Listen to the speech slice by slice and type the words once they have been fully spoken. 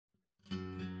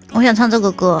我想唱这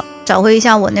个歌，找回一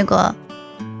下我那个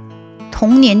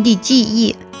童年的记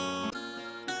忆。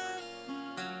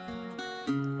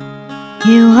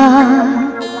You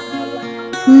are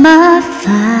my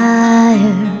fire,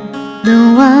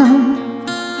 the one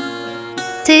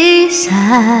desire,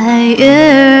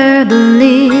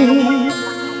 believe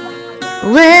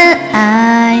when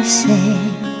I say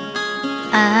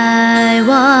I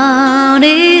want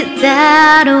it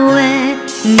that way.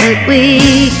 But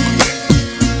we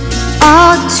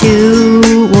are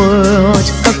two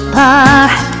worlds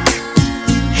apart,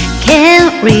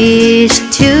 can't reach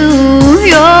to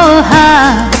your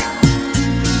heart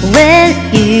when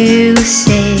you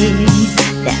say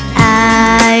that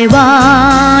I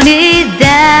want it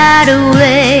that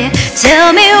way.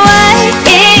 Tell me why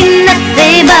ain't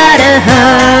nothing but a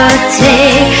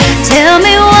heartache. Tell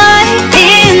me why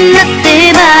ain't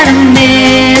nothing but a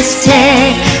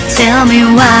mistake. Tell me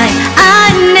why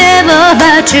I never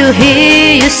but to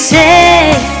hear you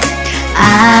say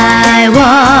I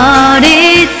want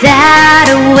it that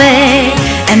way.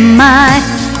 Am I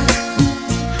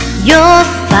your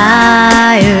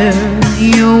fire,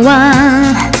 your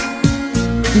one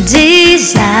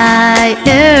desire?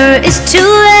 It's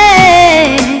too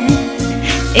late,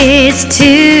 it's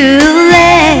too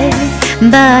late,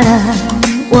 but I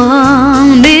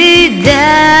want it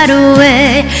that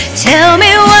way. Tell me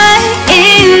why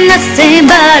ain't nothing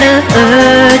but a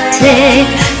heartache.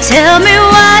 Tell me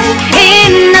why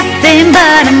ain't nothing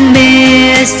but a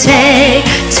mistake.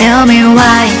 Tell me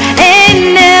why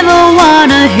ain't never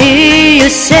wanna hear you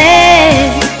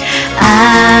say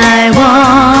I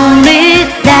want it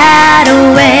that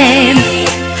way.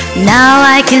 Now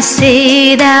I can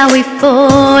see that we're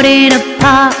falling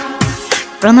apart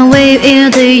from the way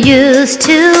it used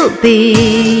to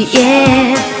be,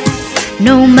 yeah.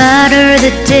 No matter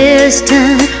the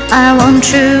distance, I want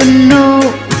to know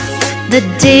the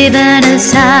deep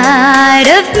inside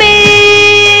of me.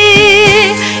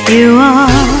 You are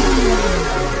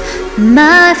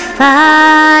my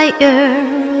fire,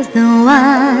 the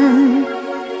one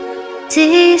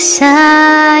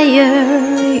desire.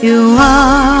 You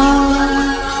are,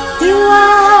 you are.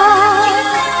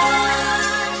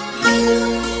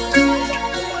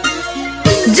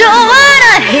 Don't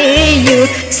wanna hear you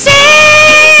say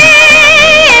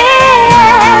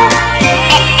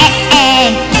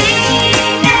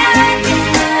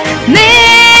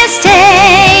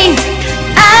mistake.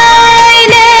 I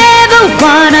never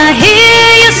wanna hear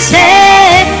you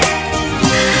say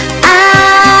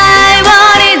I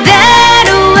want it that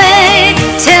way.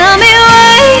 Tell me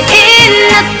why ain't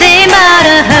nothing but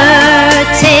a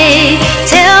heartache.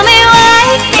 Tell me why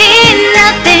ain't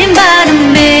nothing but a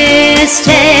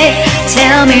mistake.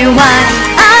 Tell me why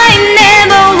I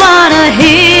never wanna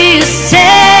hear you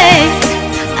say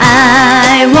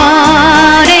I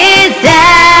want it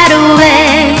that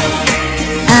way.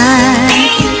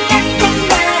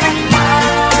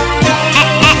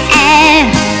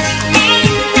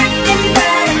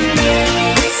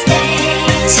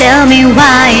 Tell me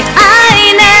why I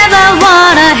never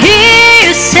wanna hear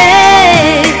you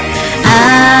say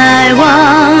I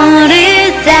want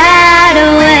it that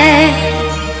way.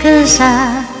 'Cause I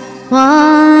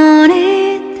want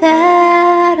it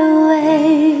that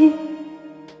way.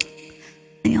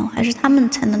 哎呦，还是他们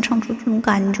才能唱出这种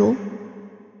感觉，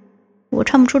我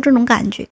唱不出这种感觉。